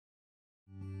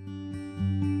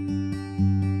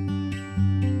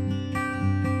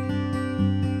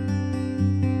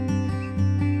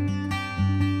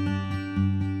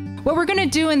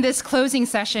do in this closing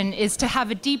session is to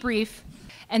have a debrief.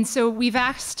 And so we've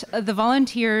asked the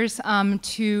volunteers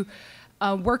to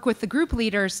work with the group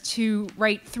leaders to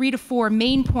write 3 to 4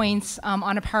 main points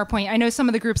on a PowerPoint. I know some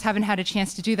of the groups haven't had a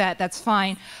chance to do that. That's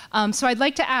fine. So I'd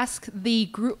like to ask the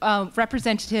group,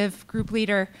 representative group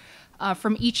leader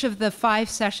from each of the 5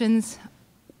 sessions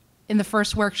in the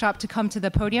first workshop to come to the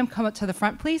podium. Come up to the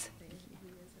front, please.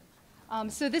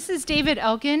 So this is David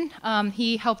Elgin.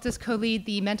 He helped us co-lead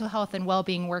the mental health and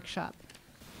well-being workshop.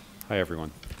 Hi,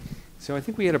 everyone. So I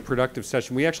think we had a productive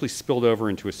session. We actually spilled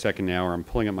over into a second hour. I'm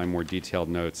pulling up my more detailed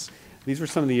notes. These were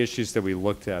some of the issues that we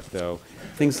looked at, though.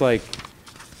 Things like,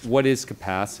 what is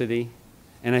capacity?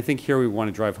 And I think here we want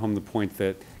to drive home the point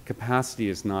that capacity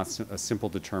is not a simple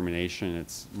determination.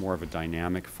 It's more of a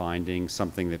dynamic finding,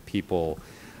 something that people,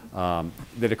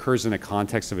 that occurs in a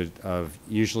context of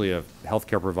usually a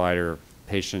healthcare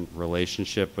provider-patient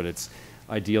relationship, but it's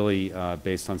ideally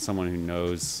based on someone who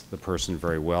knows the person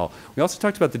very well. We also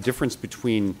talked about the difference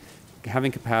between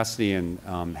having capacity and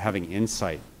having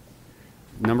insight.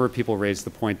 A number of people raised the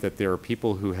point that there are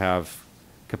people who have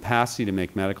capacity to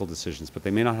make medical decisions, but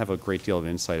they may not have a great deal of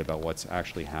insight about what's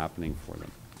actually happening for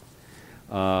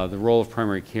them. The role of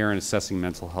primary care in assessing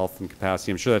mental health and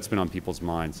capacity, I'm sure that's been on people's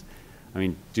minds. I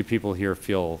mean, do people here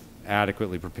feel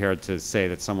adequately prepared to say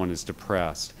that someone is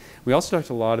depressed? We also talked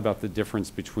a lot about the difference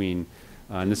between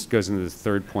and this goes into the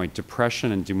third point,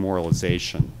 depression and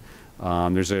demoralization.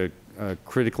 There's a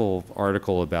critical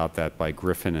article about that by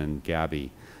Griffin and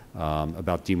Gabby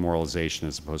about demoralization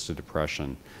as opposed to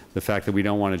depression. The fact that we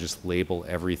don't want to just label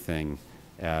everything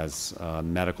as a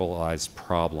medicalized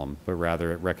problem, but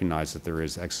rather recognize that there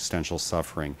is existential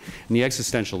suffering. And the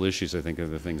existential issues, I think, are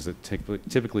the things that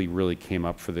typically really came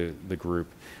up for the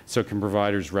group. So can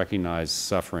providers recognize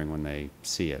suffering when they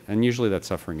see it? And usually that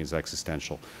suffering is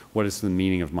existential. What has the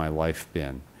meaning of my life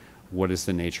been? What is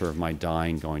the nature of my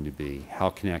dying going to be? How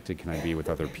connected can I be with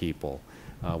other people?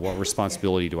 What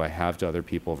responsibility do I have to other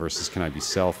people versus can I be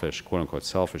selfish, quote unquote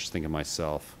selfish, think of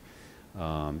myself?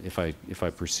 If I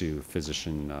pursue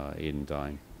physician aid in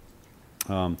dying.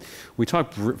 We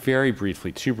talked very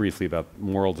briefly, too briefly, about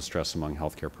moral distress among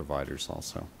healthcare providers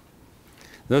also.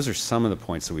 Those are some of the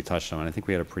points that we touched on, and I think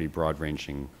we had a pretty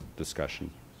broad-ranging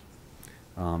discussion.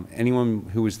 Anyone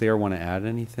who was there want to add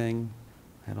anything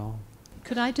at all?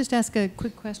 Could I just ask a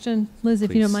quick question, Liz,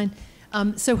 if you don't mind?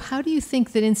 So how do you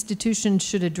think that institutions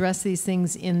should address these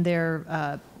things in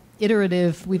their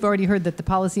iterative? We've already heard that the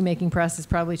policymaking process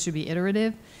probably should be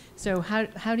iterative. So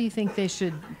how do you think they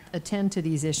should attend to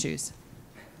these issues?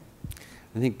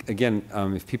 I think, again,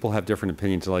 if people have different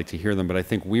opinions, I'd like to hear them, but I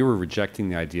think we were rejecting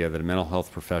the idea that a mental health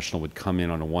professional would come in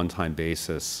on a one-time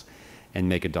basis and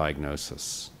make a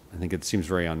diagnosis. I think it seems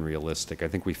very unrealistic. I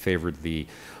think we favored the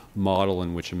model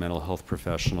in which a mental health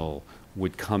professional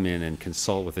would come in and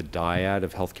consult with a dyad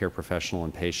of healthcare professional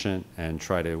and patient and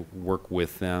try to work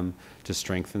with them to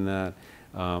strengthen that.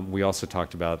 We also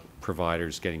talked about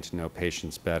providers getting to know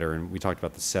patients better, and we talked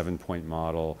about the 7-point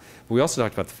model. But we also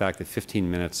talked about the fact that 15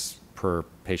 minutes per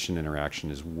patient interaction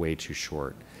is way too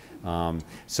short.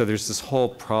 So there's this whole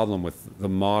problem with the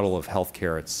model of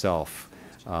healthcare itself,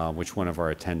 which one of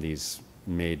our attendees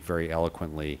made very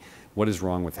eloquently. What is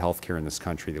wrong with healthcare in this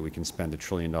country that we can spend $1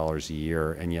 trillion a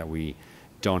year and yet we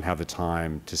don't have the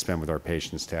time to spend with our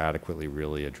patients to adequately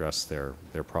really address their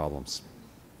problems?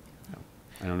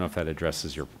 I don't know if that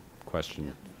addresses your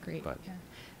question. Great. But yeah.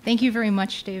 Thank you very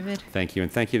much, David. Thank you,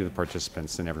 and thank you to the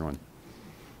participants and everyone.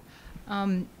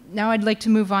 Now I'd like to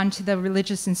move on to the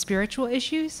religious and spiritual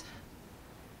issues.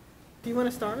 Do you want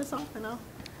to start us off?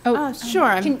 And sure.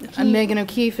 I'm Megan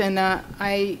O'Keefe,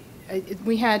 and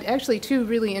we had actually 2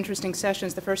 really interesting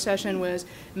sessions. The first session was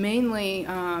mainly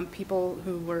people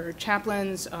who were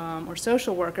chaplains or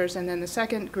social workers, and then the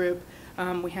second group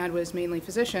we had was mainly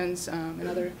physicians and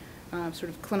other sort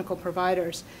of clinical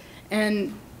providers.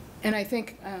 And I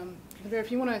think, Vera,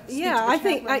 if you want to yeah,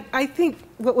 I think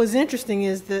what was interesting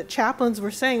is that chaplains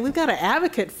were saying we've got to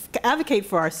advocate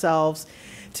for ourselves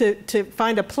to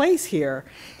find a place here,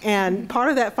 and part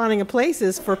of that finding a place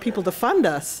is for people to fund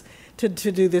us to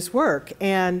do this work.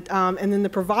 And then the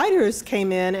providers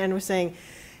came in and were saying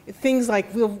things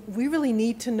like, we really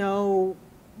need to know,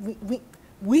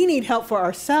 we need help for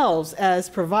ourselves as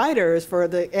providers for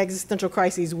the existential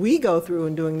crises we go through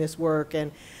in doing this work.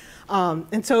 And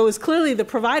so it was clearly the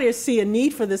providers see a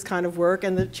need for this kind of work,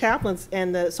 and the chaplains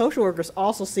and the social workers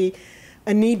also see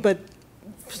a need, but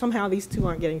somehow these two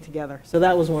aren't getting together. So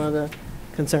that was one of the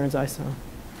concerns I saw.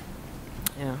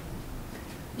 Yeah.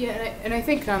 Yeah, and I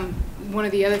think one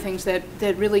of the other things that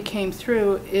really came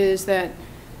through is that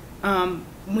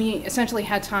we essentially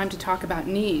had time to talk about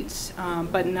needs,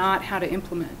 but not how to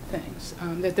implement things.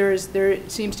 That there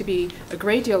seems to be a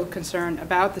great deal of concern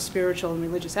about the spiritual and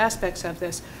religious aspects of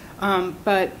this,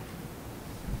 but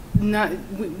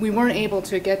we weren't able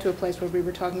to get to a place where we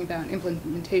were talking about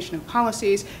implementation of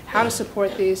policies, how to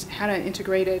support these, how to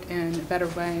integrate it in a better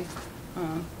way.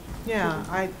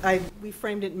 Yeah, we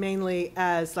framed it mainly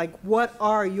as like, what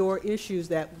are your issues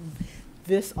that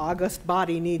this august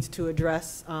body needs to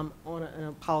address on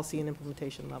a policy and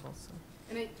implementation level. So.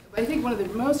 And I think one of the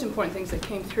most important things that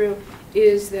came through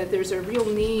is that there's a real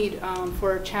need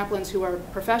for chaplains who are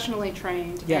professionally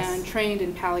trained and trained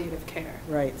in palliative care.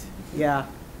 Right, yeah.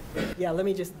 Yeah, let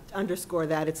me just underscore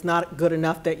that. It's not good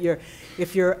enough that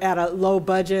if you're at a low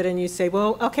budget and you say,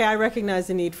 well, okay, I recognize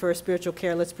the need for spiritual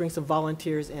care, let's bring some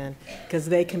volunteers in, because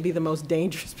they can be the most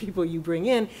dangerous people you bring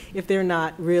in if they're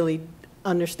not really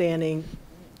understanding,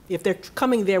 if they're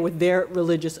coming there with their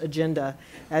religious agenda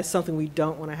as something we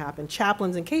don't want to happen.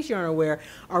 Chaplains, in case you aren't aware,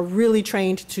 are really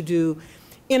trained to do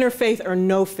interfaith or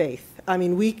no faith. I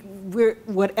mean, we're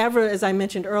whatever, as I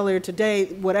mentioned earlier today,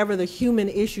 whatever the human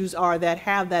issues are that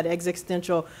have that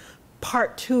existential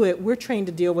part to it, we're trained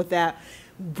to deal with that.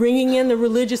 Bringing in the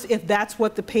religious if that's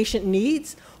what the patient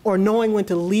needs, or knowing when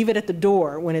to leave it at the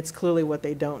door when it's clearly what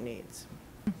they don't need.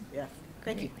 Yeah,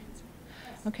 thank you.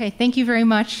 Okay, thank you very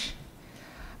much.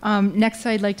 Next,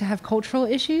 I'd like to have cultural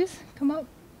issues come up,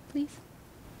 please.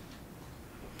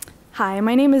 Hi,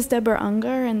 my name is Deborah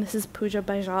Ungar, and this is Pooja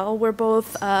Bajal. We're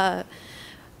both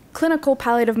clinical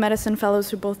palliative medicine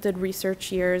fellows who both did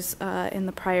research years in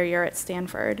the prior year at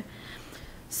Stanford.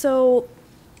 So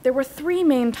there were three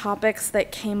main topics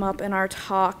that came up in our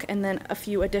talk, and then a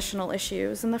few additional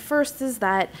issues. And the first is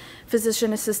that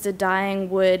physician-assisted dying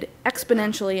would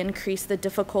exponentially increase the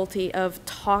difficulty of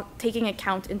taking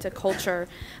account into culture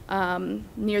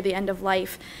near the end of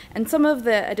life. And some of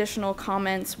the additional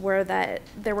comments were that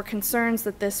there were concerns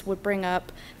that this would bring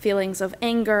up feelings of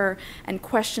anger and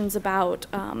questions about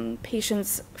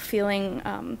patients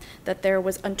feeling that there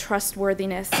was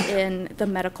untrustworthiness in the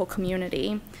medical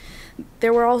community.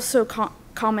 There were also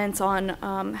comments on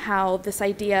how this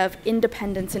idea of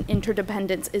independence and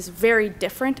interdependence is very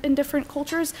different in different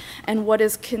cultures, and what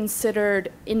is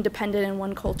considered independent in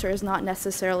one culture is not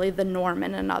necessarily the norm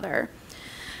in another.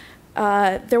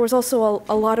 There was also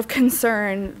a lot of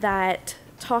concern that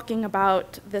talking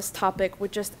about this topic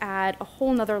would just add a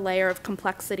whole nother layer of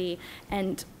complexity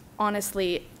and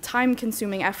honestly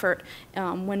time-consuming effort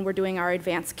when we're doing our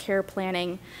advanced care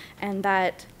planning, and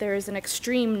that there is an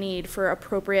extreme need for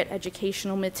appropriate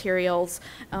educational materials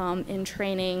in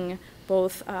training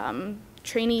both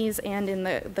trainees and in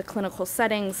the clinical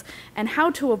settings, and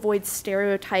how to avoid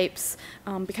stereotypes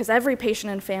because every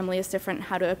patient and family is different,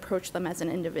 how to approach them as an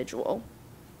individual.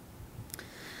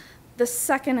 The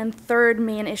second and third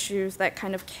main issues that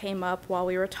kind of came up while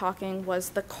we were talking was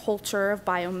the culture of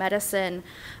biomedicine,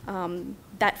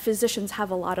 that physicians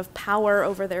have a lot of power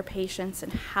over their patients,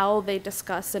 and how they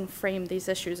discuss and frame these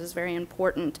issues is very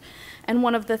important. And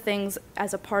one of the things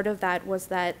as a part of that was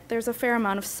that there's a fair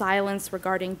amount of silence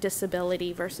regarding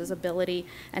disability versus ability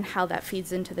and how that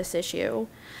feeds into this issue.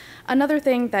 Another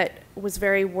thing that was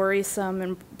very worrisome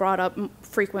and brought up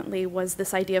frequently was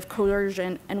this idea of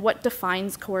coercion and what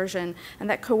defines coercion, and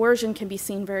that coercion can be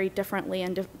seen very differently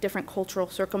in different cultural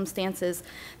circumstances,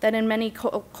 that in many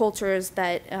cultures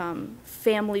that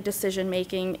family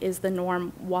decision-making is the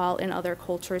norm, while in other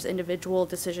cultures individual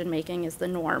decision-making is the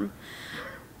norm.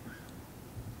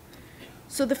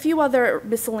 So the few other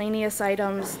miscellaneous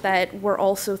items that were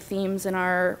also themes in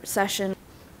our session: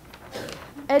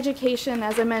 education,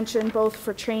 as I mentioned, both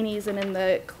for trainees and in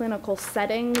the clinical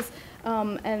settings,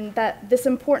 and that this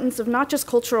importance of not just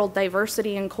cultural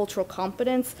diversity and cultural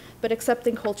competence, but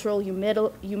accepting cultural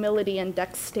humility and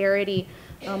dexterity,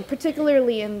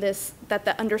 particularly in this, that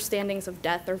the understandings of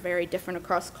death are very different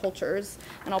across cultures.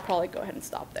 And I'll probably go ahead and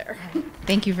stop there.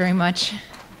 Thank you very much.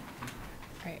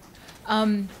 All right.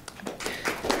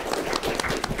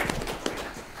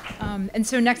 And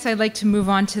so next I'd like to move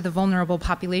on to the vulnerable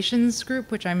populations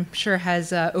group, which I'm sure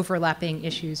has overlapping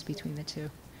issues between the two.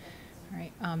 All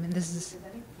right, and this is...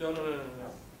 No.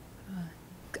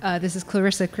 This is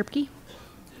Clarissa Kripke.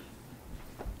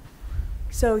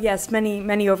 So yes,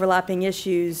 many overlapping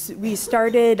issues. We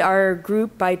started our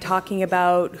group by talking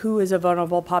about who is a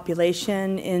vulnerable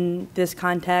population in this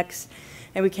context,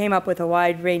 and we came up with a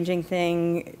wide-ranging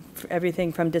thing,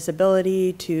 everything from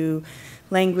disability to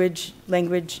language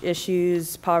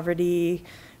issues, poverty,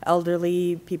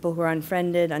 elderly, people who are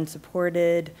unfriended,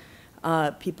 unsupported,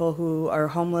 people who are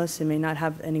homeless and may not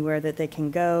have anywhere that they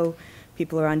can go,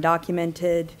 people who are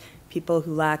undocumented, people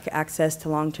who lack access to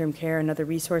long-term care and other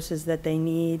resources that they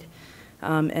need,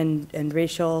 and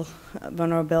racial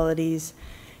vulnerabilities.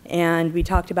 And we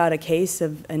talked about a case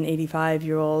of an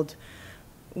 85-year-old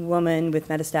woman with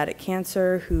metastatic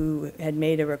cancer who had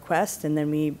made a request, and then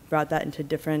we brought that into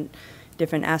different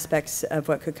aspects of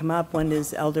what could come up. One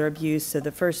is elder abuse. So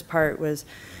the first part was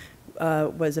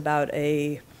about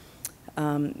a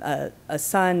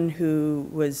son who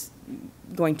was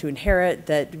going to inherit,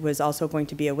 that was also going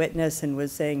to be a witness and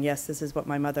was saying, yes, this is what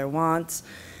my mother wants,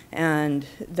 and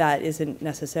that isn't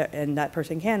necessary, and that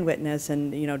person can witness,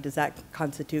 and does that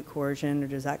constitute coercion, or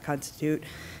does that constitute,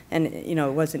 and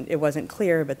it wasn't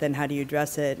clear, but then how do you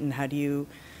address it, and how do you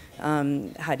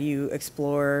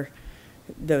explore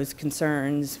those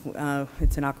concerns?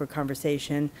 It's an awkward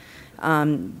conversation.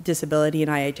 Disability in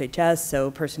IHHS, so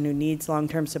a person who needs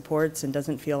long-term supports and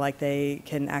doesn't feel like they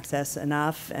can access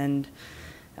enough. And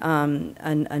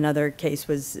another case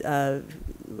was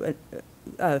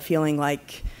feeling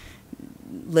like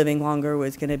living longer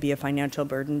was going to be a financial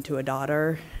burden to a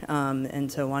daughter,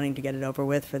 and so wanting to get it over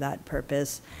with for that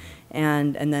purpose.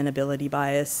 And then ability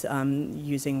bias,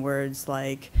 using words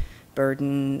like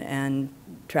burden and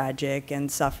tragic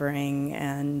and suffering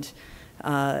and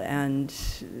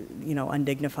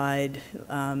undignified,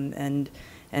 and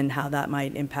how that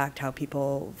might impact how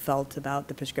people felt about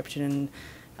the prescription.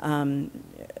 When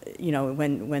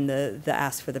the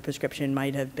ask for the prescription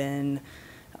might have been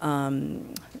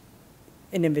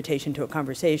an invitation to a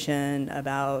conversation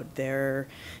about their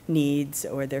needs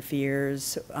or their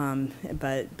fears,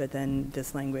 but then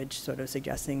this language sort of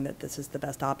suggesting that this is the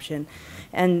best option.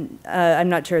 And I'm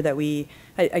not sure that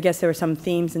I guess there were some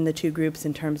themes in the two groups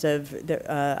in terms of the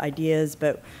ideas,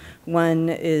 but one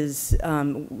was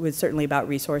certainly about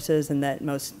resources, and that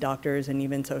most doctors and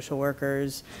even social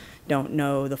workers don't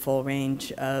know the full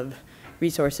range of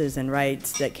resources and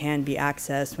rights that can be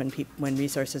accessed when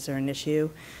resources are an issue.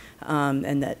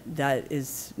 And that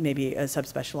is maybe a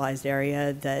subspecialized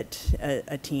area that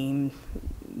a team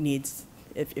needs.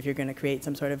 If you're going to create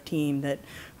some sort of team that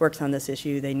works on this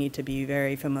issue, they need to be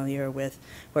very familiar with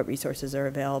what resources are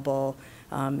available,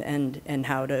 and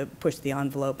how to push the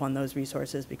envelope on those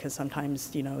resources, because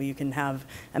sometimes you can have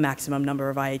a maximum number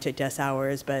of IHHS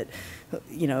hours, but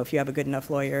if you have a good enough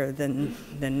lawyer,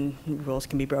 then rules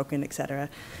can be broken, et cetera.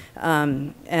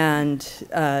 And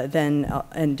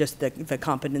just the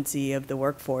competency of the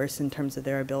workforce in terms of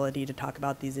their ability to talk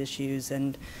about these issues,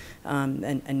 and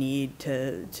a need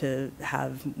to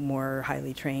have more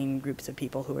highly trained groups of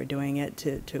people who are doing it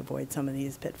to avoid some of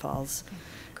these pitfalls.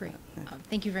 Great.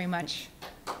 Thank you very much.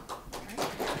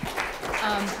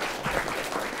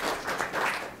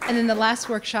 And then the last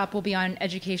workshop will be on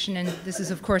education, and this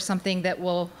is, of course, something that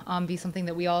will be something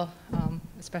that we all,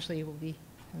 especially, will be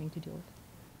having to deal with.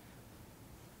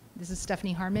 This is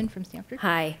Stephanie Harmon from Stanford.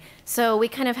 Hi. So we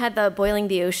kind of had the Boiling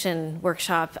the Ocean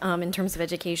workshop in terms of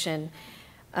education.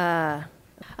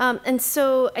 And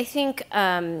so I think,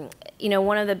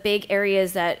 one of the big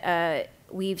areas that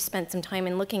we've spent some time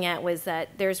in looking at was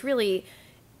that there's really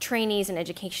trainees in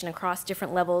education across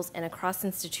different levels and across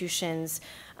institutions,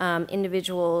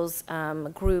 individuals,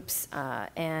 groups,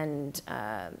 and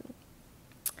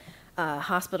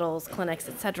hospitals, clinics,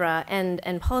 et cetera, and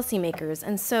policymakers.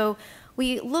 And so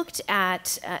we looked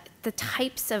at the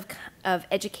types of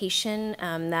education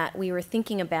that we were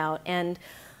thinking about, and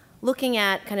looking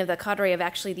at kind of the cadre of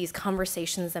actually these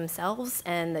conversations themselves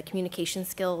and the communication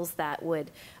skills that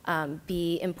would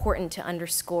be important to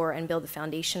underscore and build the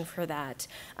foundation for that.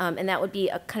 And that would be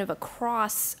a kind of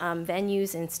across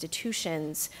venues,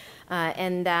 institutions,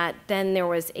 and that then there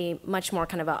was a much more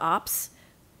kind of a ops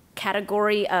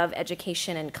category of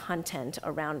education and content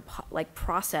around like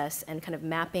process, and kind of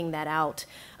mapping that out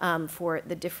for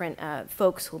the different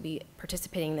folks who will be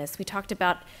participating in this. We talked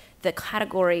about the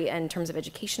category in terms of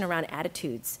education around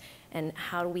attitudes, and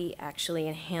how do we actually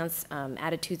enhance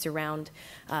attitudes around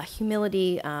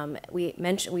humility. We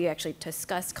actually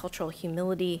discussed cultural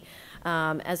humility,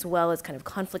 as well as kind of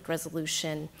conflict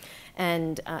resolution,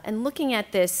 and looking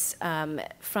at this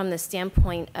from the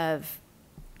standpoint of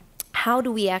how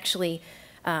do we actually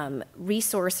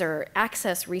resource or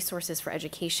access resources for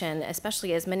education,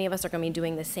 especially as many of us are going to be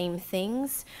doing the same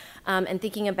things, and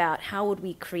thinking about how would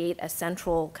we create a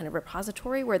central kind of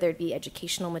repository where there'd be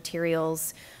educational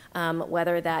materials,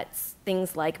 whether that's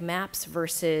things like maps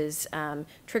versus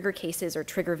trigger cases or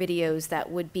trigger videos that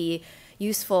would be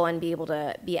useful and be able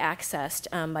to be accessed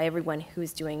by everyone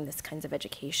who's doing this kinds of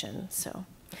education. So,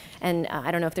 and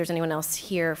I don't know if there's anyone else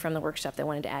here from the workshop that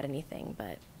wanted to add anything,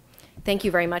 but thank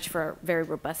you very much for a very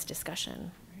robust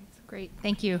discussion. Great,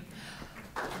 thank you.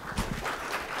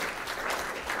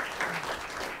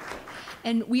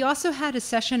 And we also had a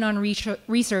session on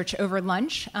research over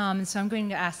lunch. So I'm going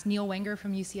to ask Neil Wenger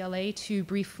from UCLA to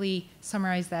briefly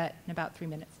summarize that in about 3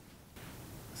 minutes.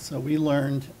 So we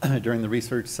learned during the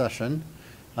research session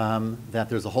that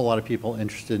there's a whole lot of people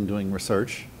interested in doing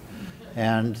research.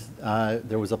 And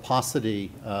there was a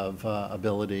paucity of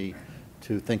ability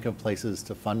to think of places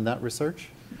to fund that research.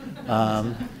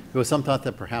 There was some thought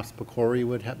that perhaps PCORI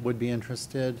would be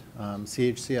interested.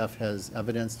 CHCF has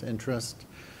evidenced interest.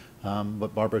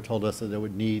 But Barbara told us that they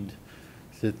would need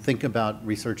to think about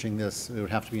researching this. It would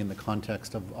have to be in the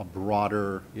context of a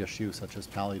broader issue such as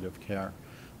palliative care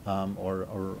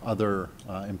or other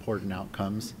important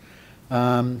outcomes.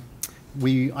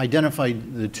 We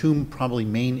identified the two probably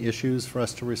main issues for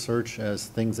us to research as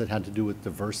things that had to do with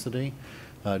diversity.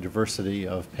 Diversity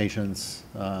of patients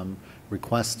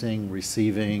requesting,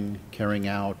 receiving, carrying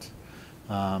out,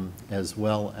 as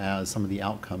well as some of the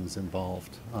outcomes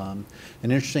involved. An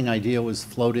interesting idea was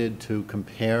floated to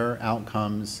compare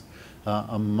outcomes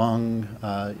among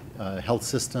health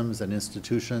systems and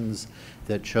institutions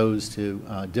that chose to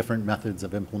different methods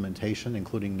of implementation,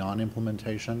 including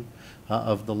non-implementation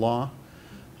of the law,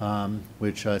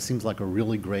 which seems like a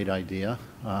really great idea.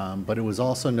 But it was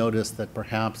also noticed that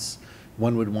perhaps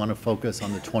one would want to focus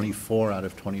on the 24 out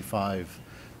of 25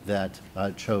 that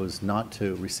chose not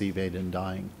to receive aid in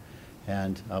dying,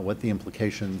 and what the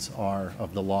implications are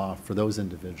of the law for those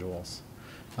individuals.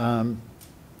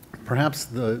 Perhaps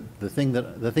the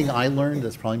thing I learned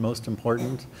that's probably most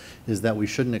important is that we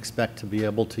shouldn't expect to be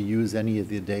able to use any of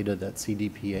the data that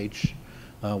CDPH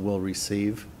will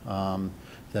receive,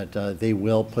 that they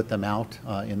will put them out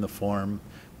in the form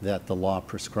that the law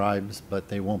prescribes, but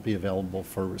they won't be available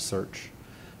for research.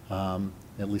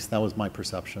 At least that was my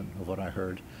perception of what I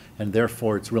heard. And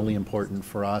therefore, it's really important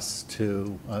for us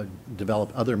to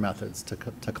develop other methods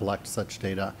to collect such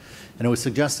data. And it was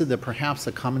suggested that perhaps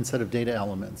a common set of data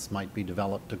elements might be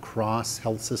developed across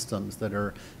health systems that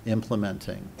are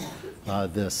implementing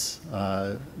this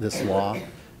law.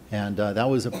 And that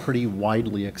was a pretty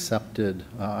widely accepted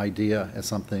idea as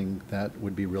something that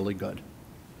would be really good.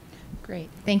 Great.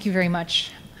 Thank you very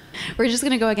much. We're just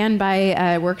going to go again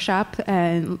by workshop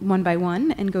one by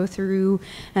one and go through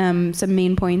some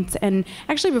main points. And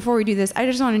actually, before we do this, I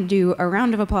just want to do a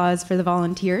round of applause for the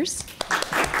volunteers.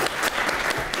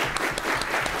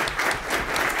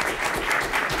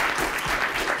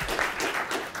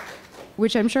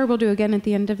 Which I'm sure we'll do again at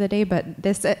the end of the day, but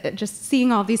this, just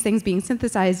seeing all these things being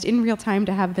synthesized in real time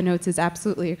to have the notes is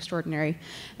absolutely extraordinary.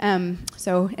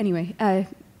 So anyway,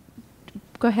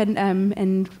 go ahead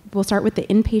and we'll start with the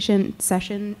inpatient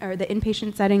session, or the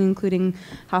inpatient setting, including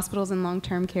hospitals and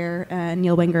long-term care.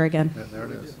 Neil Wenger again. Yeah, there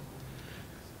it is.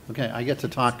 Okay, I get to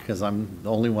talk because I'm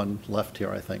the only one left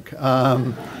here, I think.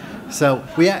 So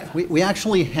we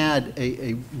actually had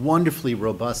a wonderfully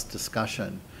robust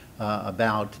discussion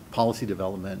about policy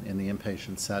development in the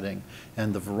inpatient setting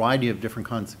and the variety of different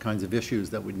kinds of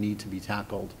issues that would need to be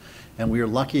tackled. And we are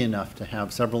lucky enough to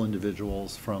have several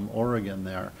individuals from Oregon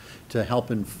there to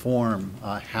help inform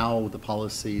how the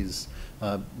policies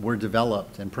were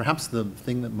developed. And perhaps the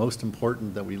thing that most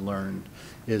important that we learned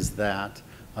is that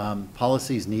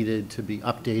policies needed to be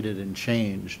updated and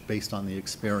changed based on the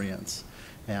experience.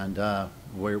 And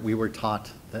we were taught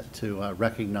that to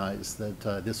recognize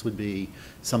that this would be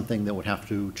something that would have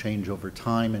to change over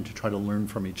time and to try to learn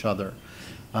from each other.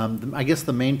 I guess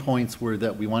the main points were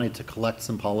that we wanted to collect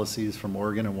some policies from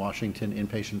Oregon and Washington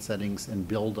inpatient settings and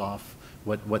build off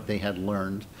what they had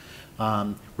learned.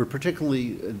 We're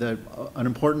particularly, an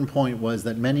important point was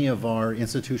that many of our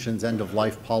institutions'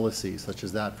 end-of-life policies, such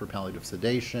as that for palliative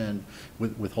sedation,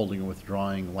 withholding and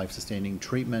withdrawing life-sustaining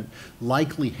treatment,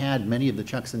 likely had many of the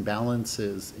checks and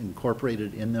balances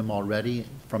incorporated in them already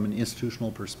from an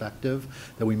institutional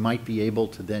perspective that we might be able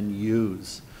to then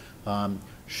use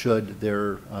should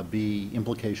there be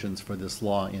implications for this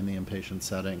law in the inpatient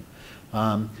setting.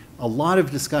 A lot of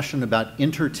discussion about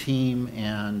inter-team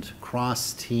and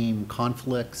cross-team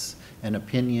conflicts and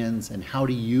opinions and how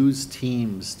to use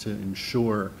teams to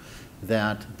ensure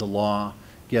that the law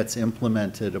gets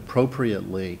implemented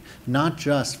appropriately, not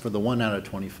just for the 1 out of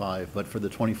 25, but for the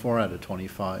 24 out of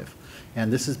 25.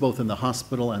 And this is both in the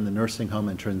hospital and the nursing home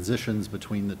and transitions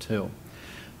between the two.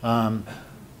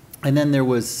 And then there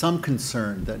was some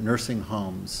concern that nursing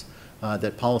homes,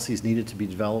 that policies needed to be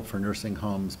developed for nursing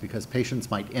homes because patients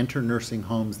might enter nursing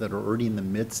homes that are already in the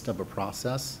midst of a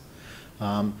process,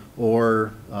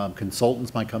 or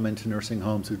consultants might come into nursing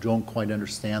homes who don't quite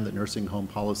understand that nursing home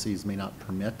policies may not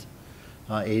permit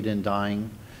aid in dying,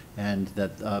 and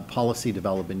that policy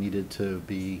development needed to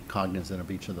be cognizant of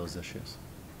each of those issues.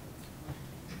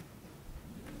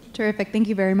 Terrific. Thank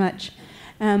you very much.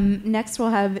 Next, we'll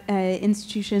have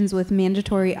institutions with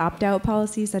mandatory opt-out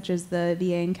policies, such as the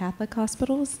VA and Catholic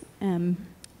hospitals. And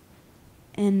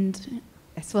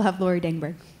yes, we'll have Lori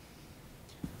Dangberg.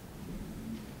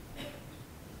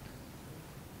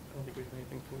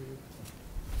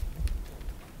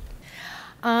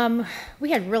 We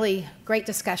had really great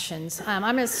discussions. I'm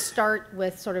going to start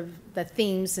with sort of the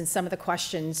themes and some of the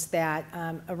questions that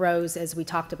arose as we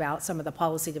talked about some of the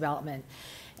policy development.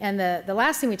 And the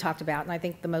last thing we talked about, and I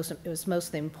think it was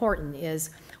mostly important,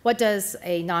 is what does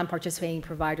a non-participating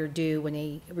provider do when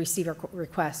they receive a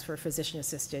request for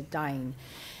physician-assisted dying?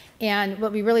 And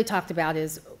what we really talked about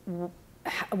is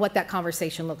what that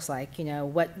conversation looks like, you know,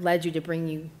 what led you to bring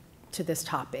you to this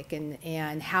topic,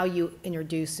 and how you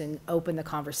introduce and open the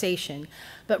conversation.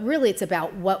 But really it's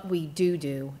about what we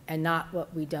do and not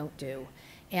what we don't do.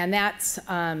 And that's,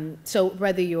 so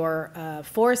whether you're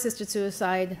for assisted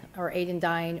suicide or aid in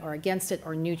dying or against it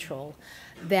or neutral,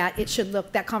 that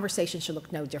conversation should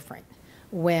look no different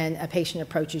when a patient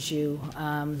approaches you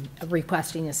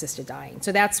requesting assisted dying.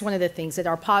 So that's one of the things that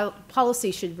our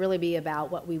policy should really be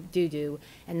about, what we do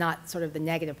and not sort of the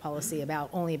negative policy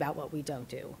only about what we don't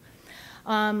do.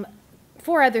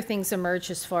 4 other things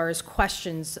emerge as far as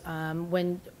questions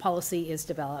when policy is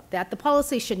developed. That the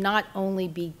policy should not only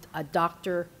be a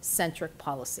doctor-centric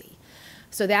policy.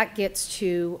 So that gets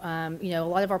to, you know, a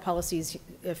lot of our policies,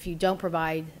 if you don't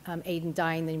provide aid in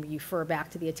dying, then you refer back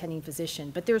to the attending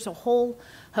physician. But there's a whole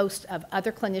host of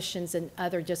other clinicians and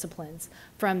other disciplines,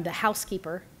 from the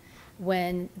housekeeper,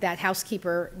 when that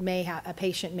housekeeper a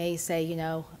patient may say, you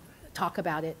know, talk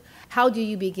about it. How do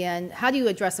you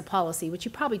address a policy, which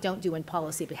you probably don't do in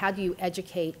policy, but how do you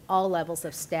educate all levels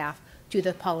of staff to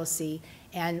the policy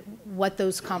and what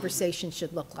those conversations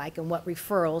should look like and what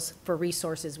referrals for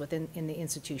resources in the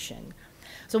institution?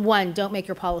 So 1, don't make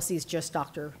your policies just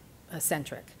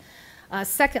doctor-centric.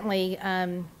 Secondly,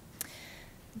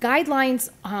 guidelines,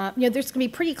 you know, there's going to be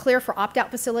pretty clear for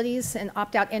opt-out facilities and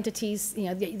opt-out entities. You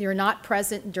know, they're not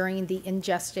present during the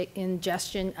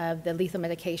ingestion of the lethal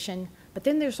medication. But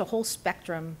then there's a whole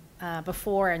spectrum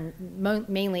before and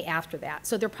mainly after that.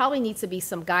 So there probably needs to be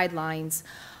some guidelines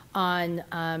on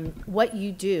what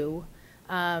you do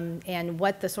and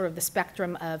what the sort of the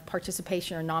spectrum of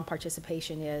participation or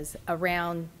non-participation is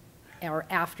around or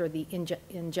after the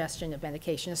ingestion of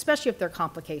medication, especially if there are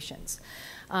complications.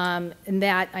 And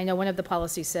that, I know one of the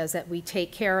policies says that we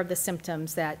take care of the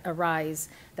symptoms that arise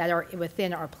that are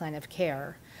within our plan of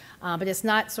care. But it's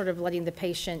not sort of letting the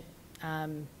patient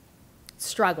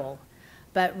struggle,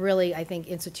 but really I think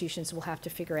institutions will have to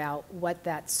figure out what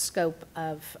that scope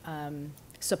of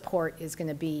support is going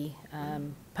to be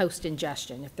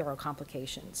post-ingestion if there are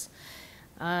complications.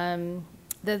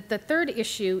 The third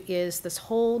issue is this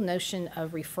whole notion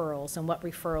of referrals and what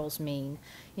referrals mean.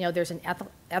 You know, there's an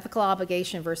ethical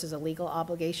obligation versus a legal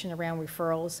obligation around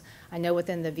referrals. I know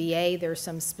within the VA there's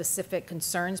some specific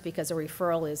concerns because a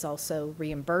referral is also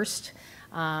reimbursed.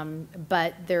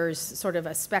 But there's sort of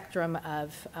a spectrum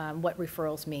of what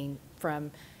referrals mean,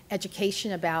 from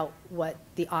education about what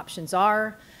the options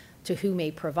are to who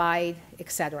may provide,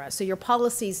 et cetera. So your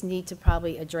policies need to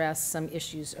probably address some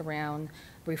issues around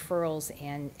referrals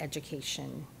and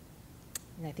education.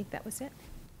 And I think that was it.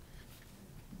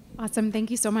 Awesome.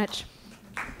 Thank you so much.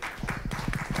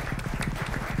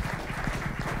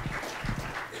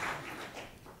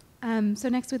 So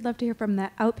next we'd love to hear from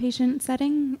the outpatient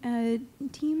setting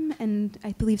team, and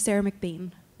I believe Sarah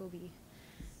McBain will be.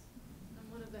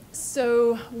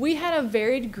 So we had a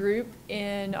varied group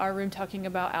in our room talking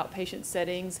about outpatient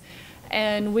settings,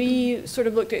 and we sort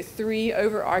of looked at 3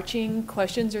 overarching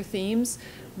questions or themes.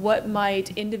 What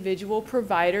might individual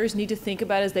providers need to think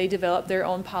about as they develop their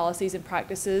own policies and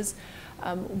practices?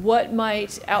 What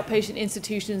might outpatient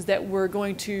institutions that were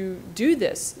going to do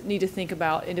this need to think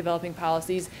about in developing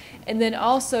policies? And then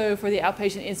also for the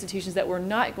outpatient institutions that were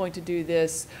not going to do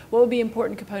this, what would be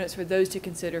important components for those to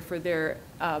consider for their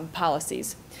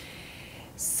policies?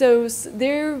 So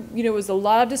there, was a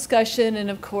lot of discussion, and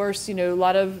of course, a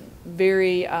lot of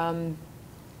very,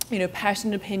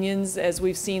 passionate opinions as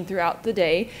we've seen throughout the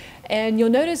day. And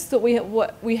you'll notice that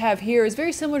what we have here is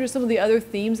very similar to some of the other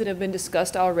themes that have been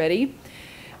discussed already.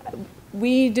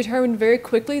 We determined very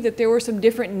quickly that there were some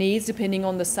different needs depending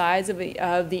on the size of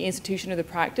the institution or the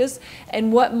practice,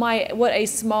 and what a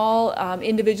small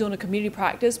individual in a community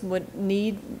practice would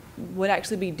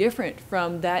actually be different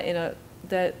from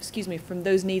from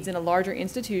those needs in a larger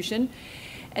institution.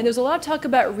 And there's a lot of talk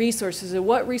about resources and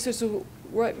what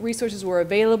resources were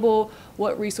available,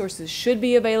 what resources should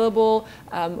be available,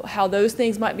 how those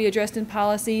things might be addressed in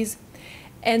policies.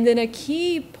 And then a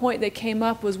key point that came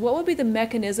up was what would be the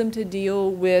mechanism to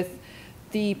deal with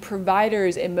the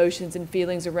provider's emotions and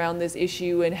feelings around this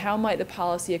issue, and how might the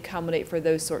policy accommodate for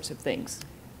those sorts of things?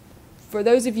 For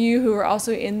those of you who are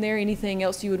also in there, anything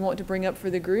else you would want to bring up for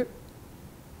the group?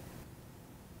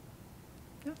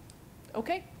 No?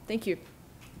 Okay, thank you.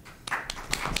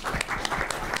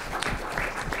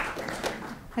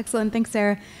 Excellent, thanks,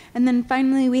 Sarah. And then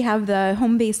finally, we have the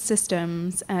home-based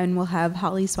systems, and we'll have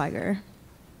Holly Swiger.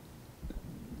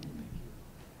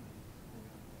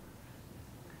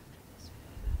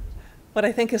 What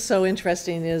I think is so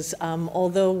interesting is,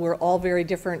 although we're all very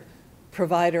different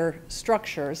provider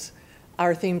structures,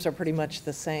 our themes are pretty much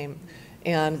the same.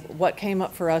 And what came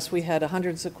up for us, we had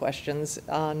hundreds of questions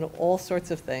on all sorts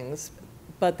of things,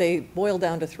 but they boil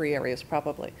down to 3 areas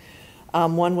probably.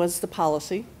 One was the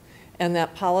policy, and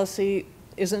that policy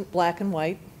isn't black and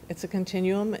white. It's a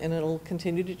continuum, and it'll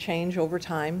continue to change over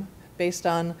time based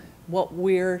on what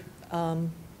we're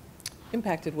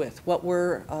impacted with, what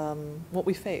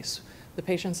we face, the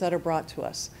patients that are brought to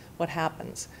us, what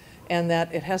happens, and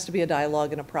that it has to be a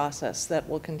dialogue and a process that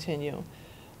will continue.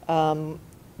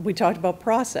 We talked about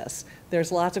process.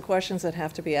 There's lots of questions that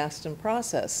have to be asked in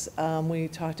process. We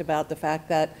talked about the fact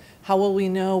that how will we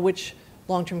know which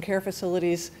long-term care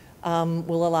facilities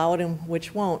will allow it and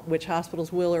which won't, which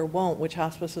hospitals will or won't, which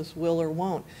hospices will or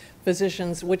won't,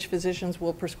 physicians, which physicians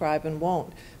will prescribe and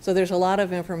won't. So there's a lot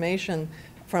of information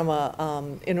from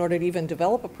in order to even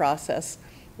develop a process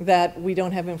that we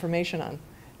don't have information on,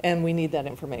 and we need that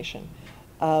information.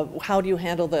 How do you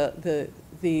handle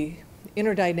the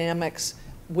inner dynamics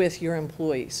with your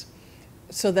employees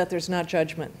so that there's not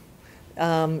judgment,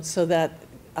 so that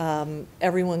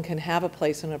everyone can have a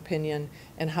place and opinion,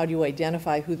 and how do you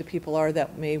identify who the people are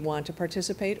that may want to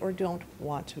participate or don't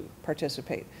want to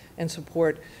participate, and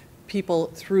support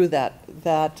people through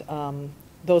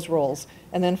those roles.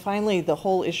 And then finally, the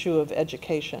whole issue of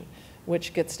education,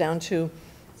 which gets down to,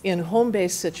 in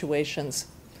home-based situations,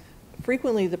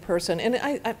 frequently the person, and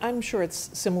I'm sure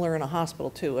it's similar in a hospital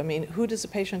too. I mean, who does the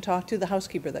patient talk to? The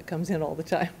housekeeper that comes in all the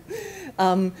time.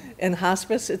 In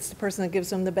hospice, it's the person that gives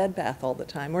them the bed bath all the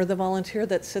time, or the volunteer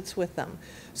that sits with them.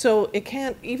 So it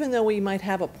can't, even though we might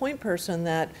have a point person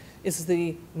that is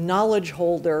the knowledge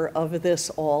holder of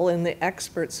this all and the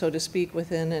expert, so to speak,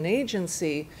 within an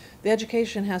agency, the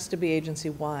education has to be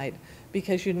agency-wide,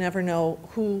 because you never know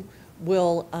who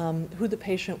the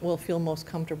patient will feel most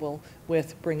comfortable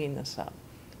with bringing this up.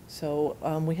 So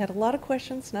we had a lot of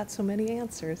questions, not so many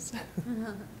answers.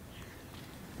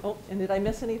 Oh, and did I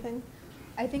miss anything?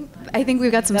 I think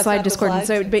we've got some slide discordance.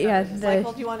 So, but yeah,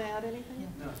 Michael, do you want to add anything?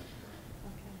 Yeah. No.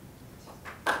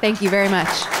 Okay. Thank you very much.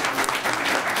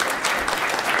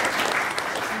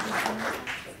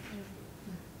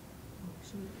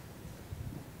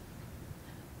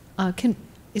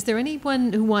 Is there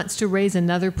anyone who wants to raise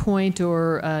another point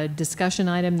or a discussion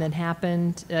item that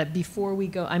happened before we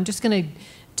go? I'm just going to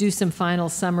do some final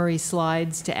summary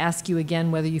slides to ask you again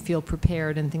whether you feel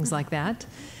prepared and things like that.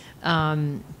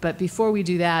 But before we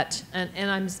do that,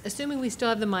 and I'm assuming we still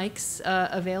have the mics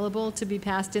available to be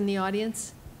passed in the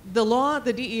audience? The law,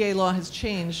 the DEA law has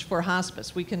changed for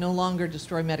hospice. We can no longer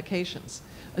destroy medications,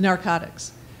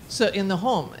 narcotics. So in the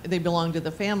home, they belong to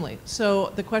the family.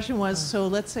 So the question was, so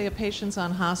let's say a patient's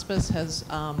on hospice, has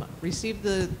received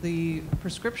the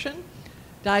prescription,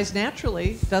 dies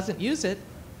naturally, doesn't use it.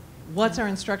 What's our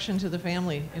instruction to the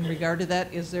family in regard to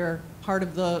that? Is there part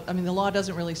of the law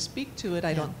doesn't really speak to it,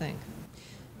 I don't think.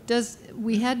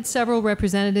 We had several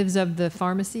representatives of the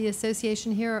Pharmacy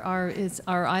Association here. Are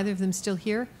either of them still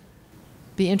here?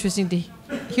 Be interesting to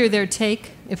hear their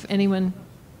take, if anyone.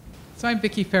 So I'm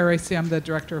Vicki Ferraci. I'm the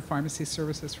Director of Pharmacy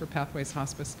Services for Pathways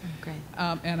Hospice, great.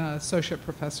 And an Associate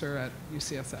Professor at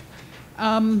UCSF.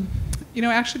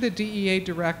 Actually the DEA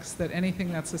directs that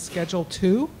anything that's a Schedule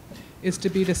II is to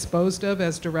be disposed of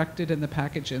as directed in the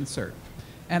package insert.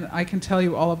 And I can tell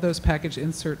you all of those package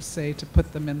inserts say to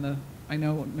put them in I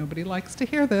know nobody likes to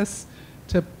hear this,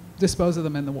 to dispose of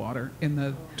them in the water, in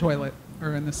the toilet,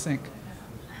 or in the sink.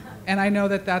 And I know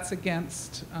that that's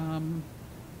against,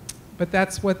 but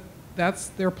that's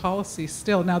their policy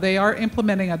still. Now they are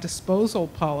implementing a disposal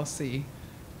policy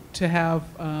to have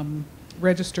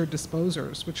registered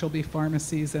disposers, which will be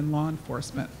pharmacies and law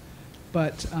enforcement.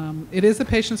 But it is a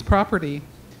patient's property,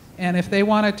 and if they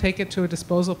want to take it to a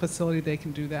disposal facility, they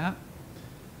can do that.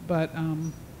 But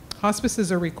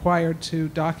hospices are required to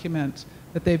document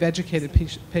that they've educated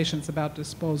patients about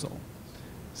disposal.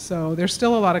 So there's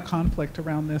still a lot of conflict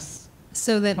around this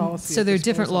So that policy so of there are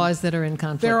different disposal. laws that are in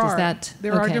conflict. There Is are. that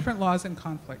There are okay? different laws in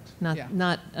conflict. Not yeah.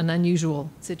 not an unusual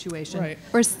situation. Right.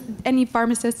 Or any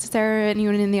pharmacists, Sarah,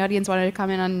 anyone in the audience wanted to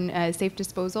comment on safe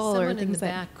disposal or Someone in things the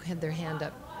that back had their hand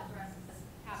up.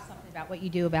 Something about what you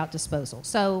do about disposal.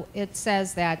 So it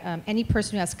says that any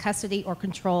person who has custody or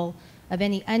control of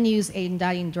any unused aid in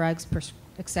dying drugs,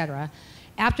 etc.,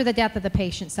 after the death of the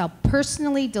patient shall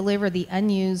personally deliver the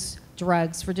unused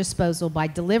drugs for disposal by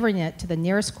delivering it to the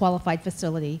nearest qualified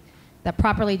facility that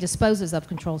properly disposes of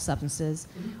controlled substances,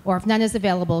 or if none is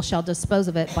available, shall dispose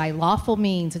of it by lawful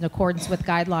means in accordance with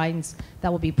guidelines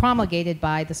that will be promulgated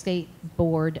by the State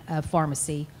Board of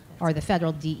Pharmacy or the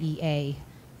federal DEA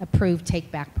approved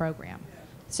take-back program.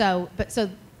 So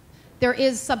there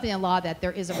is something in law that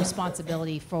there is a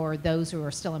responsibility for those who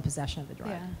are still in possession of the drug.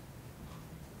 Yeah.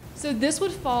 So this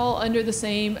would fall under the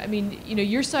same, I mean, you know,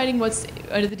 you're citing what's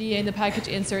under the DA in the package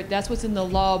insert, that's what's in the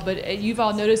law, but you've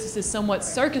all noticed this is somewhat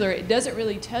circular. It doesn't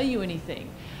really tell you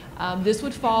anything. This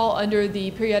would fall under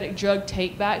the periodic drug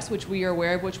takebacks, which we are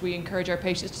aware of, which we encourage our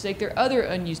patients to take their other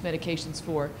unused medications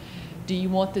for. Do you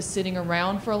want this sitting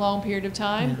around for a long period of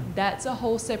time? Yeah. That's a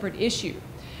whole separate issue.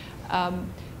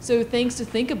 So things to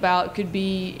think about could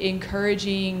be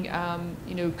encouraging,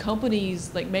 you know,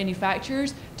 companies like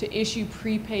manufacturers to issue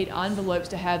prepaid envelopes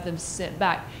to have them sent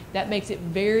back. That makes it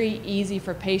very easy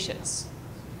for patients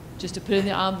just to put in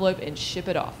the envelope and ship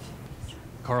it off.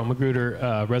 Carl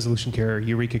Magruder, Resolution Care,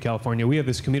 Eureka, California. We have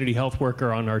this community health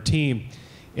worker on our team,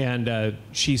 and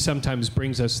she sometimes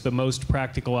brings us the most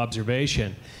practical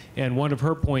observation. And one of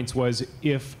her points was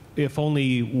if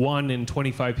only 1 in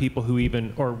 25 people who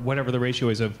even, or whatever the ratio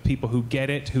is of people who get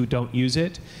it, who don't use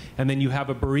it, and then you have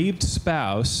a bereaved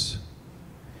spouse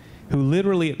who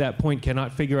literally at that point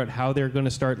cannot figure out how they're going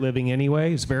to start living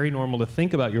anyway. It's very normal to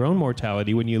think about your own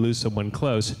mortality when you lose someone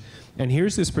close. And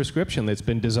here's this prescription that's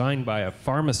been designed by a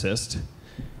pharmacist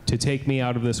to take me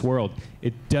out of this world.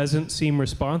 It doesn't seem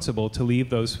responsible to leave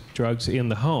those drugs in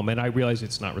the home. And I realize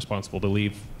it's not responsible to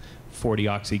leave 40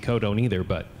 oxycodone either,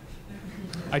 but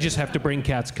I just have to bring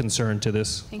Kat's concern to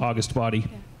this august body. Yeah.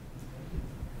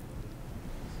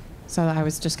 So I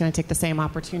was just going to take the same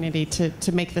opportunity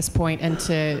to make this point and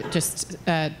to just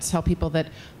tell people that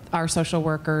our social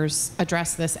workers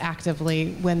address this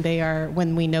actively when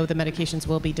we know the medications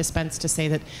will be dispensed, to say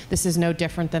that this is no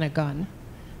different than a gun,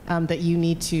 that you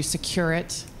need to secure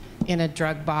it in a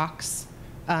drug box,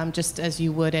 just as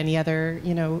you would any other,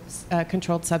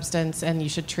 controlled substance, and you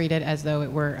should treat it as though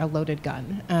it were a loaded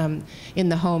gun in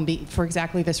the home. For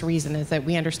exactly this reason, is that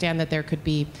we understand that there could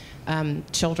be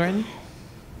children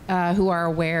who are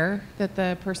aware that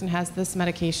the person has this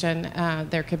medication.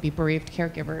 There could be bereaved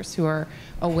caregivers who are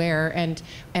aware, and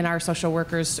our social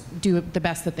workers do the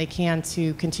best that they can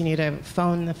to continue to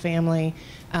phone the family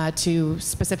to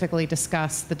specifically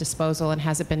discuss the disposal and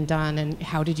has it been done and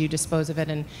how did you dispose of it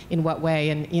and in what way.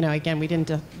 And again,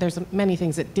 there's many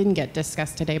things that didn't get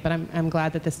discussed today, but I'm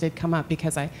glad that this did come up,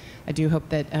 because I do hope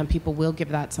that people will give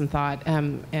that some thought.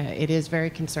 It is very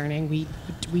concerning.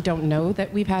 We don't know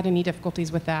that we've had any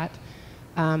difficulties with that,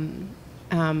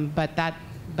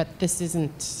 but this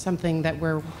isn't something that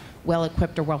we're well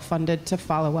equipped or well funded to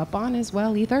follow up on as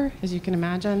well either, as you can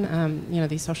imagine.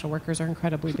 These social workers are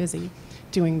incredibly busy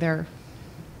doing their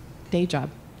day job,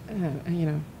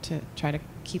 to try to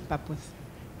keep up with,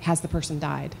 has the person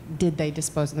died? Did they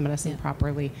dispose of the medicine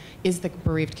properly? Is the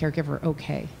bereaved caregiver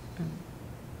okay?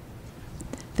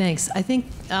 Thanks. I think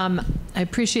I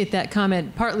appreciate that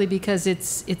comment, partly because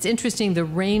it's interesting, the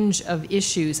range of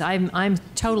issues. I'm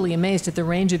totally amazed at the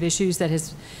range of issues that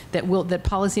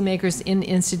policymakers in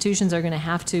institutions are going to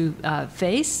have to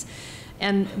face.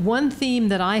 And one theme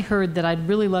that I heard that I'd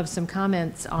really love some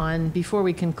comments on before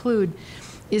we conclude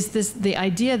is the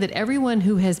idea that everyone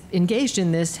who has engaged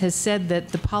in this has said that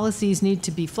the policies need to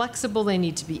be flexible, they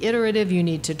need to be iterative, you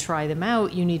need to try them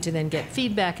out, you need to then get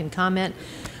feedback and comment.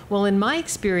 Well, in my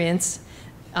experience,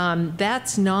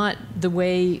 that's not the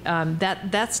way,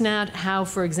 that's not how,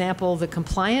 for example, the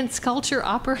compliance culture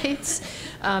operates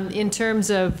in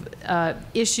terms of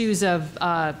issues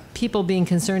of people being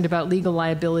concerned about legal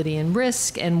liability and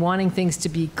risk and wanting things to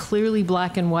be clearly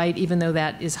black and white, even though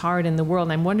that is hard in the world.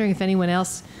 And I'm wondering if anyone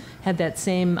else had that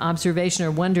same observation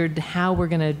or wondered how we're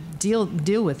going to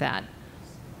deal with that.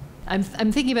 I'm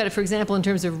thinking about it, for example, in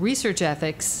terms of research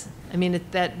ethics. I mean,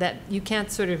 that you can't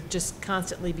sort of just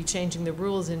constantly be changing the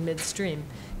rules in midstream,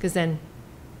 because then,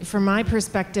 from my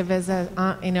perspective as a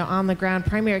on the ground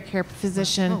primary care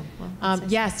physician,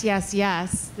 yes,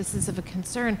 this is of a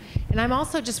concern. And I'm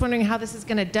also just wondering how this is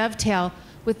going to dovetail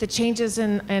with the changes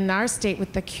in our state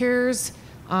with the cures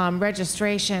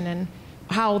registration. And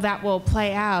how that will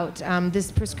play out.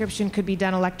 This prescription could be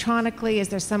done electronically. Is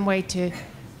there some way to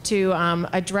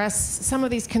address some of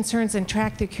these concerns and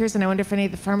track through cures? And I wonder if any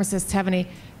of the pharmacists have any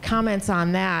comments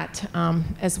on that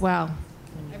as well.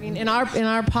 I mean, in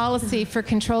our policy for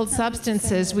controlled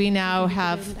substances, we now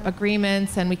have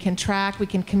agreements, and we can track, we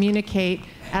can communicate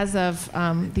as of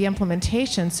the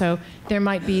implementation. So there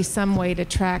might be some way to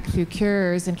track through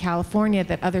cures in California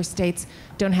that other states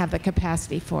don't have the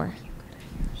capacity for.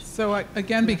 So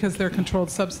again, because they're controlled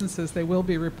substances, they will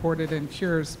be reported in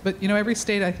cures. But every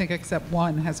state, I think, except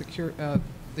one, has a cure,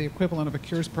 the equivalent of a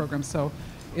cures program. So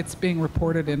it's being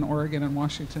reported in Oregon and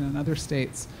Washington and other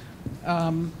states.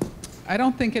 I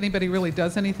don't think anybody really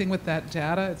does anything with that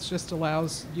data. It just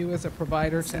allows you as a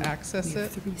provider to access it.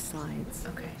 3 slides.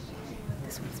 Okay.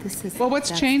 Well,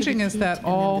 what's changing is that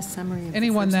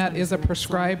anyone that is a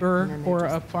prescriber or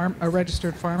a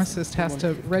registered pharmacist has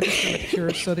to register with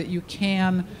Cures so that you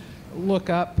can look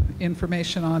up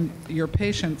information on your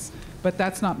patients, but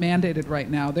that's not mandated right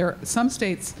now. There are some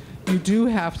states you do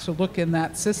have to look in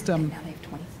that system.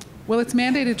 Well, it's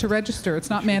mandated to register. It's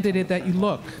not mandated that you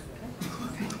look.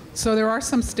 So there are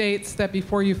some states that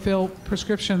before you fill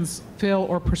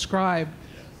or prescribe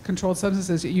controlled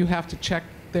substances, you have to check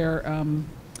their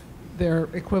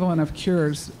equivalent of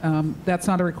cures. That's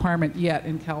not a requirement yet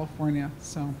in California.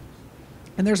 So,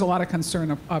 and there's a lot of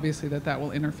concern, obviously, that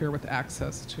will interfere with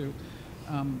access to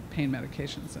pain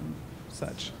medications and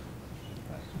such.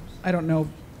 But I don't know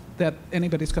that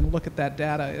anybody's going to look at that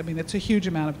data. I mean, it's a huge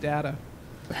amount of data.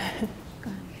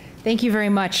 Thank you very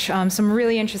much. Some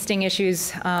really interesting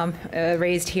issues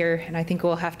raised here, and I think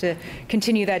we'll have to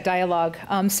continue that dialogue.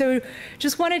 So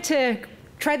just wanted to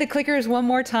try the clickers one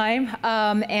more time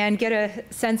and get a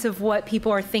sense of what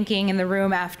people are thinking in the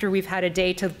room after we've had a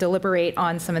day to deliberate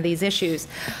on some of these issues.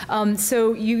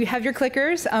 So you have your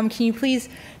clickers. Can you please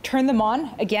turn them on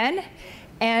again?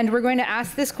 And we're going to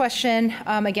ask this question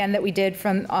again that we did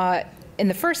from in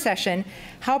the first session.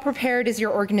 How prepared is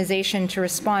your organization to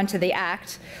respond to the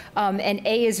act? And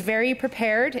A is very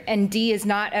prepared, and D is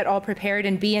not at all prepared,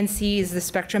 and B and C is the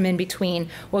spectrum in between.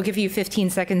 We'll give you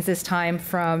 15 seconds this time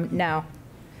from now.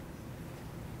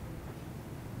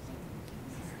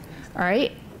 All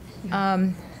right.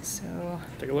 So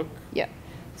take a look. Yeah.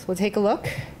 So we'll take a look.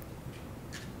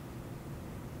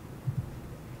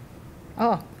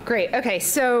 Oh, great. Okay.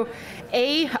 So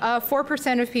A,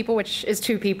 4% of people, which is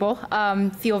 2 people,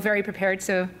 feel very prepared.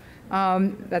 So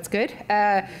that's good.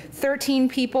 13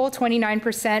 people,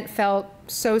 29% felt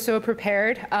so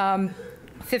prepared.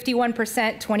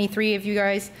 51%, 23 of you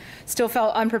guys still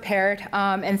felt unprepared,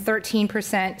 and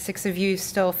 13%, 6 of you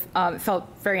still felt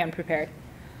very unprepared.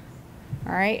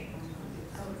 All right.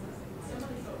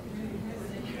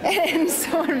 And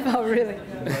someone felt really.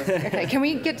 Okay, can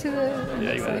we get to the?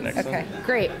 Yeah, you want the next one? Okay,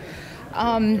 great. You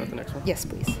want the next one? Yes,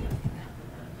 please.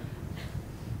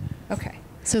 Okay.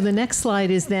 So the next slide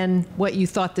is then what you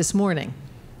thought this morning.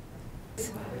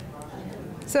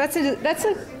 So that's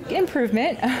an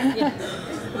improvement. Yeah.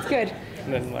 That's good.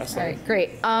 And then the last slide. All right,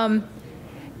 great. And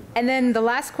then the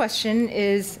last question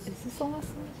is this the last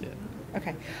slide? Yeah.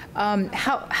 Okay.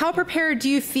 How prepared do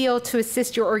you feel to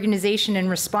assist your organization in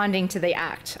responding to the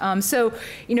act? So,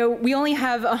 we only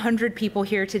have 100 people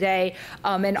here today,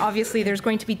 and obviously there's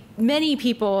going to be many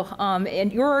people in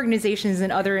your organizations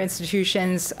and other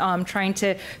institutions trying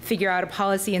to figure out a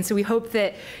policy, and so we hope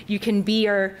that you can be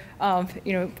our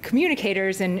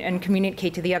communicators and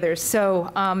communicate to the others. So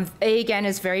A, again,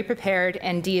 is very prepared,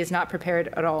 and D is not prepared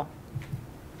at all.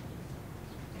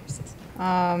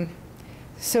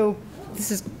 So this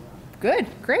is good,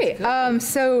 great.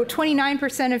 So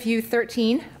 29% of you,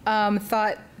 13,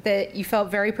 thought that you felt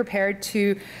very prepared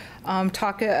to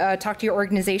talk to your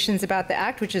organizations about the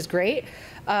act, which is great.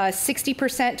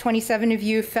 60%, 27 of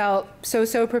you felt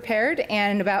so prepared,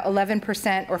 and about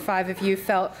 11% or 5 of you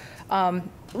felt a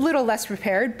little less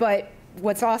prepared. But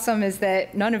what's awesome is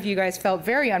that none of you guys felt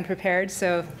very unprepared,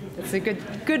 so it's a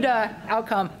good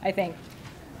outcome, I think.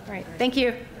 All right, thank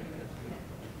you.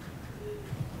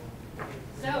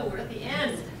 So we're at the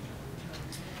end.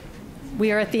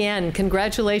 We are at the end.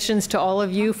 Congratulations to all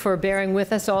of you for bearing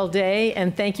with us all day,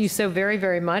 and thank you so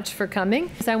very much for coming.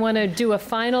 I want to do a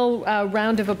final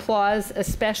round of applause,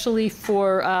 especially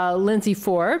for Lindsay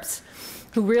Forbes,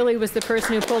 who really was the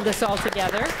person who pulled this all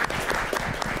together.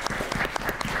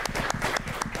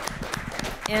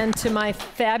 And to my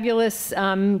fabulous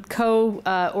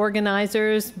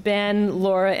co-organizers, Ben,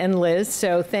 Laura, and Liz.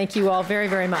 So thank you all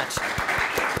very much.